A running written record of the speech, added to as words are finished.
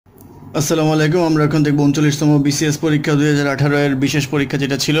আসসালামু আলাইকুম। আমরা এখন দেখব 39তম বিসিএস পরীক্ষা 2018 এর বিশেষ পরীক্ষা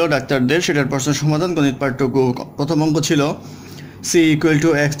যেটা ছিল ডাক্তারদের, সেটার প্রশ্ন সমাধান গণিত পাঠটুকু। প্রথম অঙ্ক ছিল c ইকুয়াল টু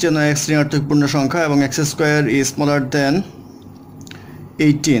x যেন x ঋণাত্মক পূর্ণ সংখ্যা এবং x square is smaller then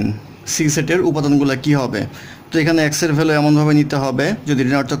 18। C সেটের উপাদানগুলো কি হবে? তো এখানে x এর ভ্যালু এমনভাবে নিতে হবে, যদি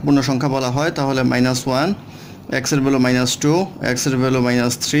ঋণাত্মক পূর্ণ সংখ্যা বলা হয় তাহলে -1, x এর ভ্যালু -2, x এর ভ্যালু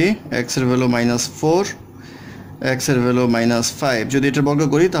 -3, x এর ভ্যালু -4, x এর ভ্যালু -5। যদি এটা বর্গ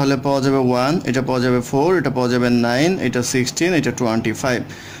করি তাহলে পাওয়া যাবে 1, এটা পাওয়া যাবে 4, এটা পাওয়া যাবে 9, এটা 16, এটা 25।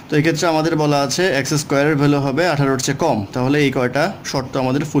 তো এই ক্ষেত্রে আমাদের বলা আছে x স্কোয়ারের ভ্যালু হবে 18 এর চেয়ে কম, তাহলে এই কয়টা শর্ত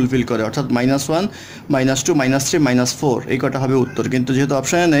আমাদের ফুলফিল করে, অর্থাৎ -1, -2, -3, -4 এই কয়টা হবে উত্তর। কিন্তু যেহেতু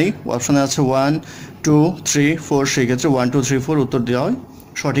অপশানে নেই, অপশানে আছে 1, 2, 3, 4, সেই ক্ষেত্রে 1, 2, 3, 4 উত্তর দেওয়া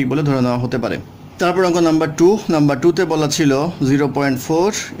সঠিক বলে ধরে নেওয়া হতে পারে। তারপর অঙ্ক নাম্বার 2তে বলা ছিল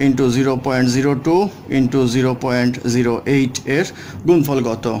 0.4 ইন্টু 0.02 ইন্টু 0.08 এর গুণফল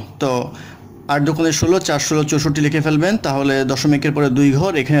কত? তো 8 দুগুণে 16, 4 16 64 লিখে ফেলবেন, তাহলে দশমিকের পরে 2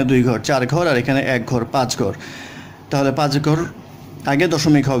 ঘর, এখানে 2 ঘর, 4 ঘর, আর এখানে 1 ঘর, 5 ঘর, তাহলে 5 ঘর আগে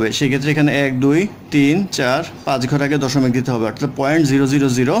দশমিক হবে। সেই ক্ষেত্রে এখানে 1, 2, 3, 4, 5 ঘর আগে দশমিক দিতে হবে, অর্থাৎ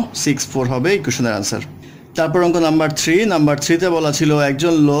 0.00064 হবে ইকুয়েশনের আনসার। তারপর অঙ্ক নাম্বার 3তে বলা ছিল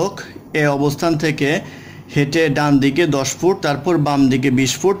একজন লোক এ অবস্থান থেকে হেঁটে ডান দিকে 10 ফুট, তারপর বাম দিকে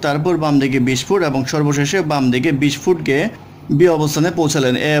 20 ফুট, তারপর বাম দিকে 20 ফুট এবং সর্বশেষে বাম দিকে 20 ফুট গিয়ে বি অবস্থানে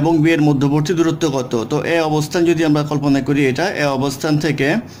পৌঁছালেন। এ এবং বি এর মধ্যবর্তী দূরত্ব কত? তো এ অবস্থান যদি আমরা কল্পনা করি, এটা এ অবস্থান থেকে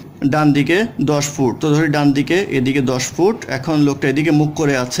ডান দিকে 10 ফুট, তো ধরি ডান দিকে এদিকে 10 ফুট, এখন লোকটা এদিকে মুখ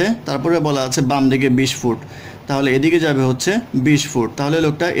করে আছে, তারপরে বলা আছে বাম দিকে 20 ফুট, তাহলে এদিকে যাবে হচ্ছে 20 ফুট, তাহলে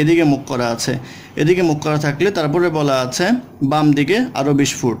লোকটা এদিকে মুখ করা আছে, এদিকে মুখ করা থাকলে তারপরে বলা আছে বাম দিকে আরও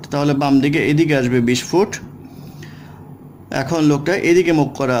 20 ফুট, তাহলে বাম দিকে এদিকে আসবে 20 ফুট। এখন লোকটা এদিকে মুখ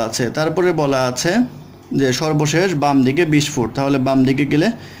করা আছে, তারপরে বলা আছে যে সর্বশেষ বাম দিকে 20 ফুট, তাহলে বাম দিকে গেলে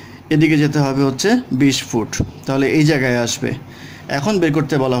এদিকে যেতে হবে হচ্ছে 20 ফুট, তাহলে এই জায়গায় আসবে। এখন বের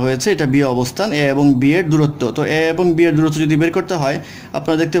করতে বলা হয়েছে এটা বি অবস্থান, এ এবং বি এর দূরত্ব। তো এ এবং বি এর দূরত্ব যদি বের করতে হয়,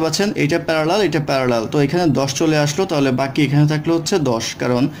 আপনারা দেখতে পাচ্ছেন এটা প্যারালাল, এটা প্যারালাল, তো এখানে 10 চলে আসলো, তাহলে বাকি এখানে থাকলো হচ্ছে 10,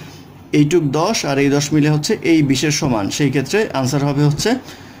 কারণ এইটুক 10 আর এই 10 মিলে হচ্ছে এই 20-এর সমান, সেই ক্ষেত্রে আনসার হবে হচ্ছে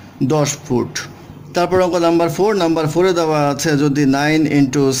 10 ফুট। তারপর অঙ্ক নাম্বার 4এ দেওয়া আছে যদি 9 ×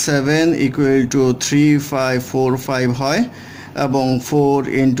 7 = 3545 হয় এবং 4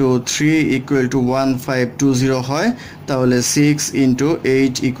 × 3 = 1520 হয়, তাহলে 6 ×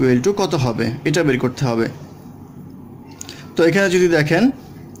 8 কত হবে? এটা বের করতে হবে। তো এখানে যদি দেখেন,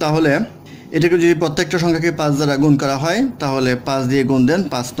 তাহলে এটাকে যদি প্রত্যেকটা সংখ্যাকে 5 দ্বারা গুণ করা হয়, তাহলে 5 দিয়ে গুণ দেন,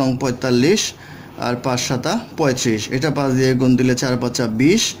 5 নং 45 আর 5 7 35, এটা 5 দিয়ে গুণ দিলে 4 5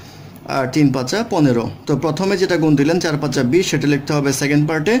 20 আর 3 5 15। তো প্রথমে যেটা গুণ দিলেন 4 5 20, সেটা লিখতে হবে সেকেন্ড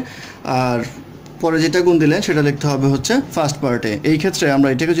পার্টে, আর পরে যেটা গুণ দিলেন সেটা লিখতে হবে হচ্ছে ফার্স্ট পার্টে। এই ক্ষেত্রে আমরা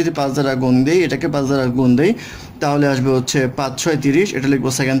এটাকে যদি 5 দ্বারা গুণ দিই, এটাকে 5 দ্বারা গুণ দিই, তাহলে আসবে হচ্ছে 5 6 30, এটা লিখবো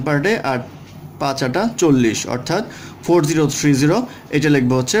সেকেন্ড পার্টে, আর 5 8 40, অর্থাৎ 4030, এটা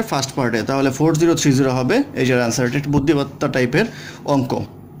লিখবো হচ্ছে ফার্স্ট পার্টে, তাহলে 4030 হবে এই যে অ্যান্সারটা। একটু বুদ্ধিমত্তা টাইপের অঙ্ক।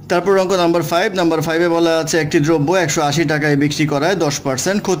 তারপর অঙ্ক নাম্বার 5 বলা আছে একটি দ্রব্য 180 টাকায় বিক্রি করায়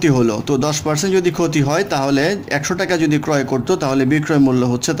 10% ক্ষতি হলো। তো 10% যদি ক্ষতি হয়, তাহলে 100 টাকা যদি ক্রয় করতো, তাহলে বিক্রয় মূল্য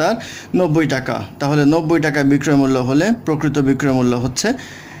হচ্ছে তার 90 টাকা, তাহলে 90 টাকা বিক্রয় মূল্য হলে প্রকৃত বিক্রয় মূল্য হচ্ছে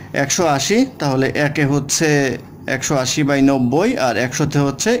 180, তাহলে একে হচ্ছে 180/90 আর 100তে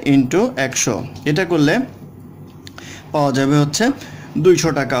হচ্ছে ইন্টু 100, এটা করলে পাওয়া যাবে হচ্ছে 200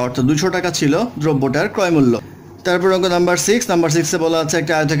 টাকা, অর্থাৎ 200 টাকা ছিল দ্রব্যটার ক্রয় মূল্য। তারপর অঙ্ক নাম্বার 6 বলা আছে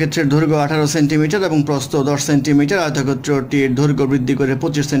একটা আয়তক্ষেত্রের দৈর্ঘ্য 18 সেন্টিমিটার এবং প্রস্থ 10 সেন্টিমিটার, আয়তক্ষেত্রটির দৈর্ঘ্য বৃদ্ধি করে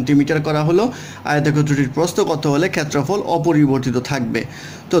 25 সেন্টিমিটার করা হলো, আয়তক্ষেত্রটির প্রস্থ কত হলে ক্ষেত্রফল অপরিবর্তিত থাকবে?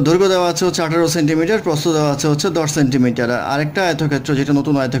 তো দৈর্ঘ্য দেওয়া আছে হচ্ছে 18 সেন্টিমিটার, প্রস্থ দেওয়া আছে হচ্ছে 10 সেন্টিমিটার, আর আরেকটা আয়তক্ষেত্র যেটা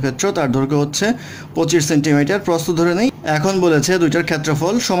নতুন আয়তক্ষেত্র, তার দৈর্ঘ্য হচ্ছে 25 সেন্টিমিটার, প্রস্থ ধরে নেই। এখন বলেছে দুইটার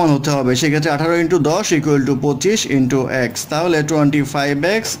ক্ষেত্রফল সমান হতে হবে, সেক্ষেত্রে 18 × 10 = 25 × x, তাহলে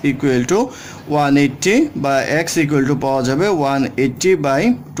 25x = 180 বা x পাওয়া যাবে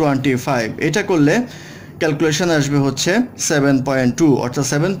 180/25। এটা করলে ক্যালকুলেশন আসবে হচ্ছে 7.2, অর্থাৎ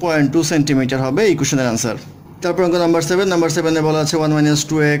 7.2 সেন্টিমিটার হবে ইকুয়েশনের আনসার। তারপর অঙ্ক নাম্বার 7 বলা আছে 1 -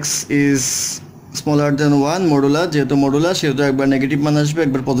 2x is smaller then 1 modulus, যেহেতু মডুলাস সেহেতু একবার নেগেটিভ মান আসবে,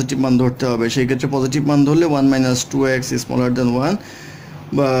 একবার পজিটিভ মান ধরতে হবে। সেই ক্ষেত্রে পজিটিভ মান ধরলে 1 - 2x ইজ স্মলার দেন 1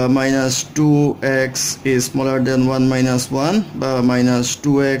 বা -2x ইজ স্মলার দেন 1 - 1 বা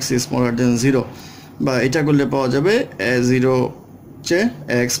 -2x ইজ স্মলার দেন 0, বা এটা করলে পাওয়া যাবে 0 চেয়ে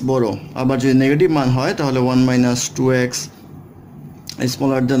x বড়। আবার যদি নেগেটিভ মান হয়, তাহলে 1 - 2x ইজ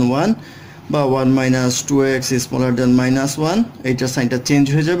স্মলার দেন 1 বা 1 - 2x ইজ স্মলার দেন -1, এইটার সাইনটা চেঞ্জ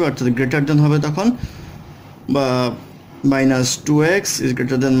হয়ে যাবে, অর্থাৎ গ্রেটার দেন হবে তখন, বা minus 2x is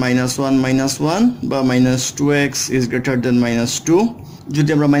greater than minus 1 বা minus 2x is greater than minus 2। যদি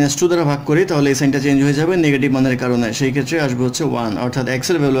আমরা মাইনাস 2 দ্বারা ভাগ করি তাহলে এই সাইনটা চেঞ্জ হয়ে যাবে নেগেটিভ মানের কারণে, সেই ক্ষেত্রে আসবে হচ্ছে 1, অর্থাৎ x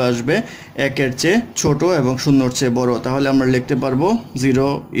এর ভ্যালু আসবে 1 এর চেয়ে ছোট এবং 0 এর চেয়ে বড়। তাহলে আমরা লিখতে পারবো 0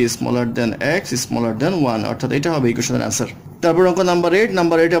 is smaller then x is smaller দেন 1, অর্থাৎ এটা হবে ইকুয়েশনের অ্যান্সার। তারপর অঙ্ক নাম্বার 8,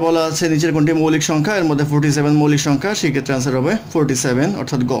 নাম্বার 8 এ বলা আছে নিচের কোনটি মৌলিক সংখ্যা, এর মধ্যে 47 মৌলিক সংখ্যা, সেই ক্ষেত্রে অ্যান্সার হবে 47,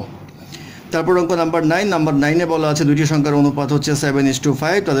 অর্থাৎ গ। তারপর অঙ্ক নাম্বার 9, নাম্বার 9 এ বলা আছে দুইটি সংখ্যার অনুপাত হচ্ছে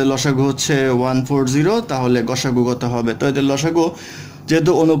 7:5, তাদের লসাগু হচ্ছে 140, তাহলে গসাগু কত হবে? তো এদের লসাগু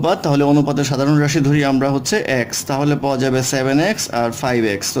যেহেতু অনুপাত, তাহলে অনুপাতের সাধারণ রাশি ধরি আমরা হচ্ছে x, তাহলে পাওয়া যাবে 7x আর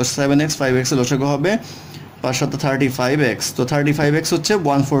 5x। তো 7x 5x এর লসাগু হবে 5 7 35x, তো 35x হচ্ছে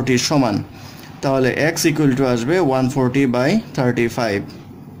 140 সমান, তাহলে x ইকুয়াল টু আসবে 140/35।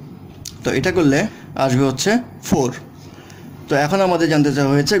 তো এটা করলে আসবে হচ্ছে 4। তো এখন আমাদের জানতে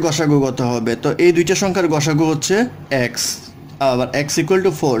চাওয়া হয়েছে গসাগু কত হবে। তো এই দুইটা সংখ্যার গসাগু হচ্ছে x, আবার x ইকুয়াল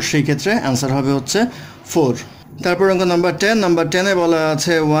টু 4, সেই ক্ষেত্রে অ্যান্সার হবে হচ্ছে 4। তারপর অঙ্ক নাম্বার 10, নাম্বার 10 এ বলা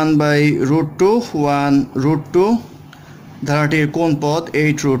আছে 1/√2, 1√2 ধারাটির কোন পদ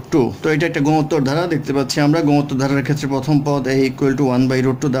 8√2। তো এটা একটা গুণোত্তর ধারা দেখতে পাচ্ছি আমরা। গুণোত্তর ধারার ক্ষেত্রে প্রথম পদ a ইকুয়াল টু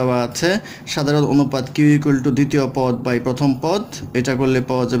 1/√2 দেওয়া আছে, সাধারণ অনুপাত q ইকুয়াল টু দ্বিতীয় পদ বাই প্রথম পদ, এটা করলে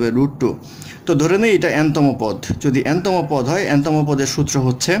পাওয়া যাবে √2। তো ধরে নেই এটা nতম পদ, যদি nতম পদ হয় nতম পদের সূত্র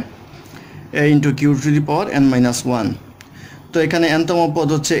হচ্ছে a into Q to the power n-1। তো এখানে nতম পদ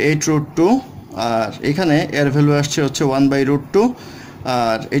হচ্ছে 8√2, আর এখানে এর ভ্যালু আসছে হচ্ছে 1/√2,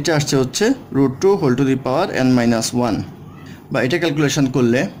 আর এটা আসছে হচ্ছে √2 whole to the power n-1। বা এটা ক্যালকুলেশন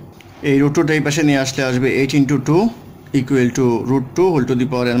করলে এই √2টা এই পাশে নিয়ে আসলে আসবে 8 into 2 equal to √2 whole to the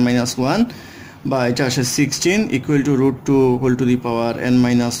power n-1, বা এটা আসে 16 equal to √2 whole to the power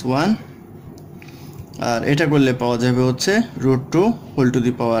n-1, আর এটা করলে পাওয়া যাবে হচ্ছে √2 whole to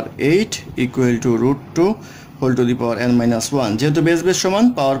the power 8 equal to √2 whole to the power n-1। যেহেতু বেস সমান,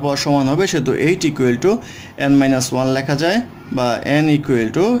 পাওয়ার সমান হবে, সেহেতু 8 ইকুয়াল টু n-1 লেখা যায়, বা n equal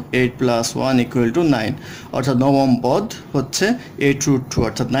to 8 plus 1 equal to 9, অর্থাৎ নবম পদ হচ্ছে 8√2,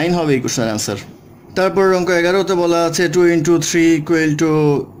 অর্থাৎ 9 হবে ইকুয়েশনের অ্যান্সার। তারপর অঙ্ক 11তে বলা আছে 2 into 3 equal to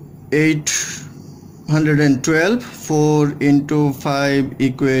 812, 4 into 5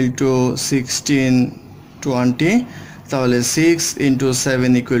 equal to 1620, তাহলে 6 ইন্টু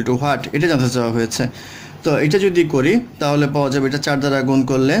 7 ইকুয়াল টু হোয়াট, এটা জানতে চাওয়া হয়েছে। তো এটা যদি করি তাহলে পাওয়া যাবে এটা 4 দ্বারা গুণ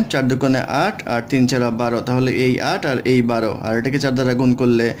করলে 4 দুগুণে 8 আর 3 4 12, তাহলে এই 8 আর এই 12, আর এটাকে 4 দ্বারা গুণ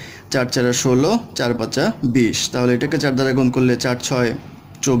করলে 4 4 16, 4 5 20, তাহলে এটাকে 4 দ্বারা গুণ করলে 4 6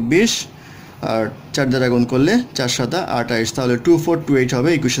 24, আর 4 দ্বারা গুণ করলে 4 7 28, তাহলে 2428 হবে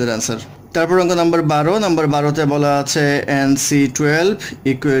ইকুয়েশনের অ্যান্সার। তারপর অঙ্ক নাম্বার 12, নাম্বার 12তে বলা আছে NC12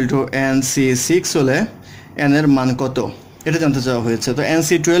 ইকুয়াল টু NC6 হলে n এর মান কত, এটা জানতে চাওয়া হয়েছে। তো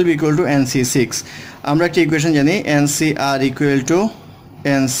NC12 ইকুয়াল টু NC6, আমরা একটা ইকুয়েশন জানি NCR ইকুয়াল টু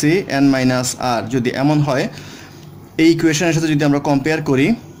NCn-r। যদি এমন হয়, এই ইকুয়েশনের সাথে যদি আমরা কম্পেয়ার করি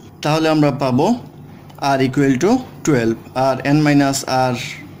তাহলে আমরা পাবো r equal to 12 R n-r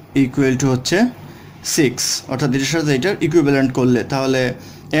equal to হচ্ছে 6, অর্থাৎ এটার সাথে এটার ইকুইভ্যালেন্ট করলে তাহলে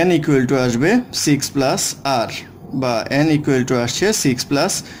n ইকুয়াল টু আসবে 6 প্লাস r, বা n ইকুয়াল টু আসছে 6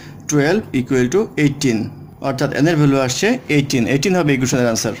 প্লাস 12 ইকুয়াল টু 18, অর্থাৎ n এর ভ্যালু আসছে 18 হবে ইকুয়েশনের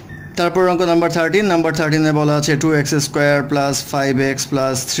অ্যান্সার। তারপর অঙ্ক নাম্বার 13, নাম্বার 13 এ বলা আছে 2x square plus 5x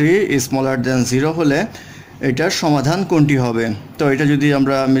plus 3 is smaller দেন 0 হলে এটার সমাধান কোনটি হবে। তো এটা যদি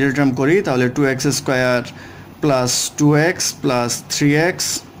আমরা মিডল টার্ম করি তাহলে 2x square plus 2x plus 3x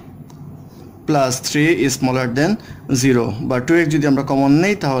plus 3 is smaller দেন 0, বা 2x যদি আমরা কমন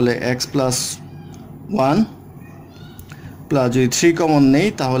নেই তাহলে x প্লাস 1 প্লাস যদি 3 কমন নেই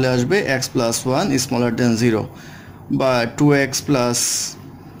তাহলে আসবে x প্লাস 1 ইজ স্মলার দেন 0, বা 2x plus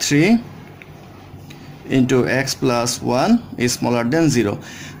 3 into x plus 1 is smaller দেন 0।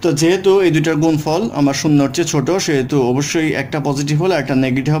 তো যেহেতু এই দুইটার গুণফল আমার শূন্যর চেয়ে ছোটো, সেহেতু অবশ্যই একটা পজিটিভ হলে একটা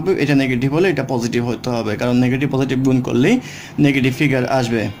নেগেটিভ হবে, এটা নেগেটিভ হলে এটা পজিটিভ হতে হবে, কারণ নেগেটিভ পজিটিভ গুণ করলেই নেগেটিভ ফিগার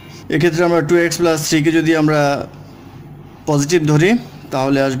আসবে। এক্ষেত্রে আমরা 2x প্লাস 3কে যদি আমরা পজিটিভ ধরি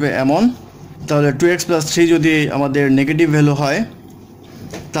তাহলে আসবে এমন, তাহলে 2x প্লাস 3 যদি আমাদের নেগেটিভ ভ্যালু হয়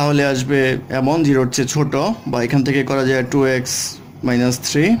তাহলে আসবে এমন 0-র চেয়ে ছোটো, বা এখান থেকে করা যায় 2x মাইনাস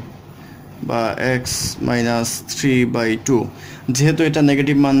 3 বা x মাইনাস 3/2। যেহেতু এটা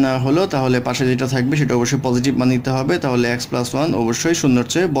নেগেটিভ মান না হলো তাহলে পাশে যেটা থাকবে সেটা অবশ্যই পজিটিভ মান নিতে হবে, তাহলে x প্লাস 1 অবশ্যই শূন্যর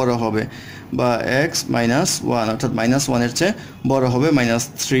চেয়ে বড় হবে, বা x মাইনাস 1 অর্থাৎ মাইনাস 1-এর চেয়ে বড় হবে, মাইনাস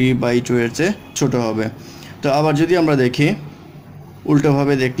 3/2 এর চেয়ে ছোটো হবে। তো আবার যদি আমরা দেখি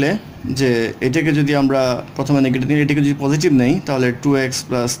উল্টোভাবে দেখলে যে এটাকে যদি আমরা প্রথমে নেগেটিভ নিই, এটাকে যদি পজিটিভ নেই তাহলে 2x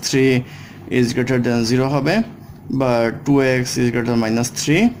plus 3 is greater than 0 হবে, বা 2x ইজ গ্রেটার মাইনাস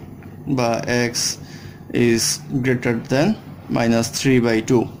 3, বা x ইজ গ্রেটার দেন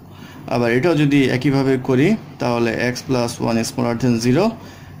 -3/2। আবার এটাও যদি একইভাবে করি তাহলে x + 1 is smaller then 0,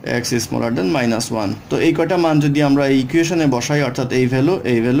 x is smaller দেন -1। তো এই কটা মান যদি আমরা এই ইকুয়েশনে বসাই, অর্থাৎ এই ভ্যালু,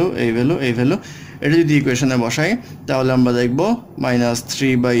 এই ভ্যালু, এই ভ্যালু, এই ভ্যালু, এটা যদি ইকুয়েশনে বসাই তাহলে আমরা দেখব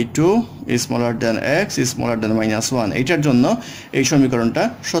 -3/2 is smaller then x is smaller দেন -1। এটার জন্য এই সমীকরণটা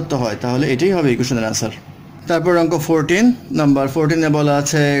সত্য হয়, তাহলে এটাই হবে ইকুয়েশনের আনসার। তারপর অঙ্ক 14 নাম্বার 14-এ বলা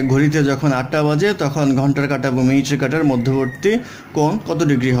আছে ঘড়িতে যখন 8টা বাজে তখন ঘন্টার কাঁটা এবং মিনিটের কাঁটার মধ্যবর্তী কোণ কত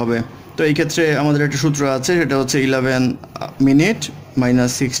ডিগ্রি হবে। তো এই ক্ষেত্রে আমাদের একটা সূত্র আছে, সেটা হচ্ছে 11 মিনিট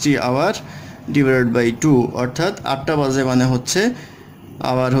 -60 আওয়ার ডিভাইডেড বাই 2, অর্থাৎ 8টা বাজে মানে হচ্ছে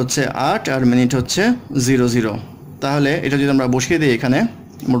আওয়ার হচ্ছে 8 আর মিনিট হচ্ছে 00। তাহলে এটা যদি আমরা বসিয়ে দিই এখানে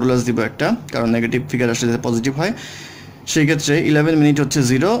মডুলাস দিব একটা, কারণ নেগেটিভ ফিগার আসলে পজিটিভ হয়, সেই ক্ষেত্রে 11 মিনিট হচ্ছে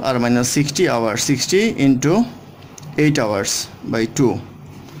 0 আর -60 আওয়ার, 60 × 8 আওয়ার্স বাই 2,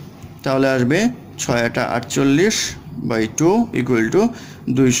 তাহলে আসবে 6×8=48 ইকুয়াল টু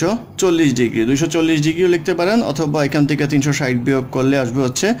 240 ডিগ্রি। 240 ডিগ্রিও লিখতে পারেন, অথবা এখান থেকে 360 বিয়োগ করলে আসবে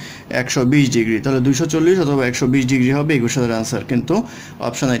হচ্ছে 120 ডিগ্রি। তাহলে 240 অথবা 120 ডিগ্রি হবে ইকুয়েশনের আনসার, কিন্তু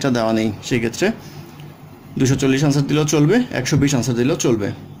অপশান এটা দেওয়া নেই, সেই ক্ষেত্রে 240 আনসার দিলেও চলবে, 120 আনসার দিলেও চলবে।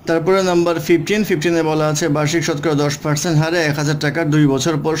 তারপরে নাম্বার 15-এ বলা আছে বার্ষিক শতকরা 10% হারে 1000 টাকার 2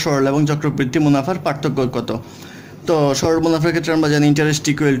 বছর পর সরল এবং চক্রবৃদ্ধি মুনাফার পার্থক্য কত। তো সরল মুনাফার ক্ষেত্রে আমরা জানি interest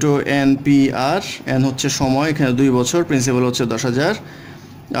equal to NPR, N হচ্ছে সময়, এখানে 2 বছর, প্রিন্সিপাল হচ্ছে 10,000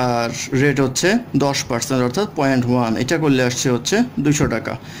 আর রেট হচ্ছে 10% অর্থাৎ 0.1, এটা করলে আসছে হচ্ছে 200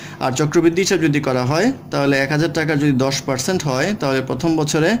 টাকা। আর চক্রবৃদ্ধি হিসাব যদি করা হয় তাহলে 1000 টাকার যদি 10% হয় তাহলে প্রথম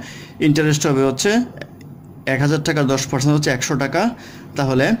বছরে ইন্টারেস্ট হবে হচ্ছে 1000 টাকার 10% হচ্ছে 100 টাকা,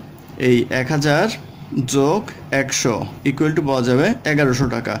 তাহলে এই 1000 যোগ 100 ইকুয়াল টু পাওয়া যাবে 1100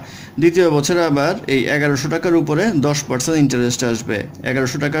 টাকা। দ্বিতীয় বছরে আবার এই 1100 টাকার উপরে 10% ইন্টারেস্ট আসবে,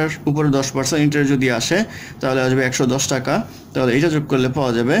 1100 টাকার উপরে 10% ইন্টারেস্ট যদি আসে তাহলে আসবে 110 টাকা, তাহলে এটা যোগ করলে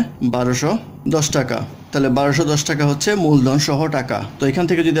পাওয়া যাবে 1210 টাকা। তাহলে 1210 টাকা হচ্ছে মূলধন সহ টাকা। তো এখান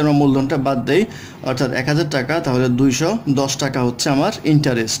থেকে যদি আমরা মূলধনটা বাদ দেই অর্থাৎ 1000 টাকা, তাহলে 210 টাকা হচ্ছে আমার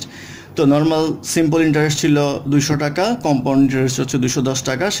ইন্টারেস্ট। তো নর্মাল সিম্পল ইন্টারেস্ট ছিল 200 টাকা, কম্পাউন্ড ইন্টারেস্ট হচ্ছে 210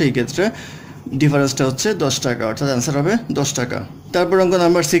 টাকা, সেই ক্ষেত্রে ডিফারেন্সটা হচ্ছে 10 টাকা, অর্থাৎ অ্যান্সার হবে 10 টাকা। তারপর অঙ্ক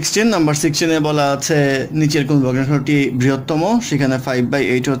নাম্বার 16-এ বলা আছে নিচের কোন ভগ্নাংশটি বৃহত্তম, সেখানে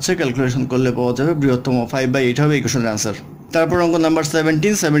 5/8 হচ্ছে, ক্যালকুলেশন করলে পাওয়া যাবে বৃহত্তম 5/8 হবে এই কোশ্চেনের অ্যান্সার। তারপর অঙ্ক নাম্বার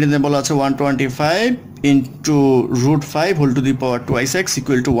 17-এ বলা আছে 125 × √5 whole to the power 2x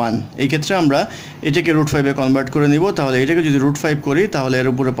equal to 1। এই ক্ষেত্রে আমরা এটাকে √5-এ কনভার্ট করে নিব, তাহলে এটাকে যদি √5 করি তাহলে এর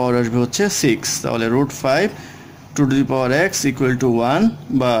উপরে পাওয়ার আসবে হচ্ছে 6, তাহলে √5 to the power x equal to 1,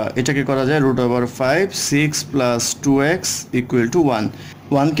 বা এটাকে করা যায় √5 6 + 2x ইকুয়াল টু 1।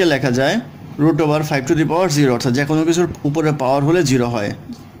 1কে লেখা যায় √5 টু দি পাওয়ার 0, অর্থাৎ যে কোনো কিছুর উপরে পাওয়ার হলে 0 হয়।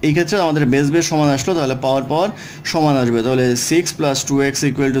 এই ক্ষেত্রে আমাদের বেস সমান আসলো, তাহলে পাওয়ার সমান আসবে, তাহলে 6 + 2x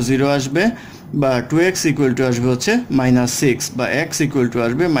ইকুয়াল টু 0 আসবে, বা 2x ইকুয়াল টু আসবে হচ্ছে -6, বা x ইকুয়াল টু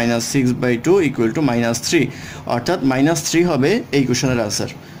আসবে -6/2 ইকুয়াল টু -3, অর্থাৎ -3 হবে এই কোশ্চেনের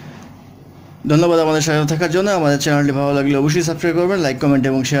আনসার। ধন্যবাদ আমাদের সাথে থাকার জন্য। আমাদের চ্যানেলটি ভালো লাগলে অবশ্যই সাবস্ক্রাইব করবেন, লাইক, কমেন্ট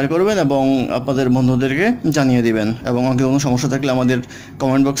এবং শেয়ার করবেন, এবং আপনাদের বন্ধুদেরকে জানিয়ে দিবেন। এবং অঙ্কে কোনো সমস্যা থাকলে আমাদের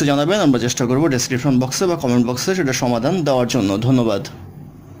কমেন্ট বক্সে জানাবেন, আমরা চেষ্টা করব ডেসক্রিপশন বক্সে বা কমেন্ট বক্সে সেটা সমাধান দেওয়ার জন্য। ধন্যবাদ।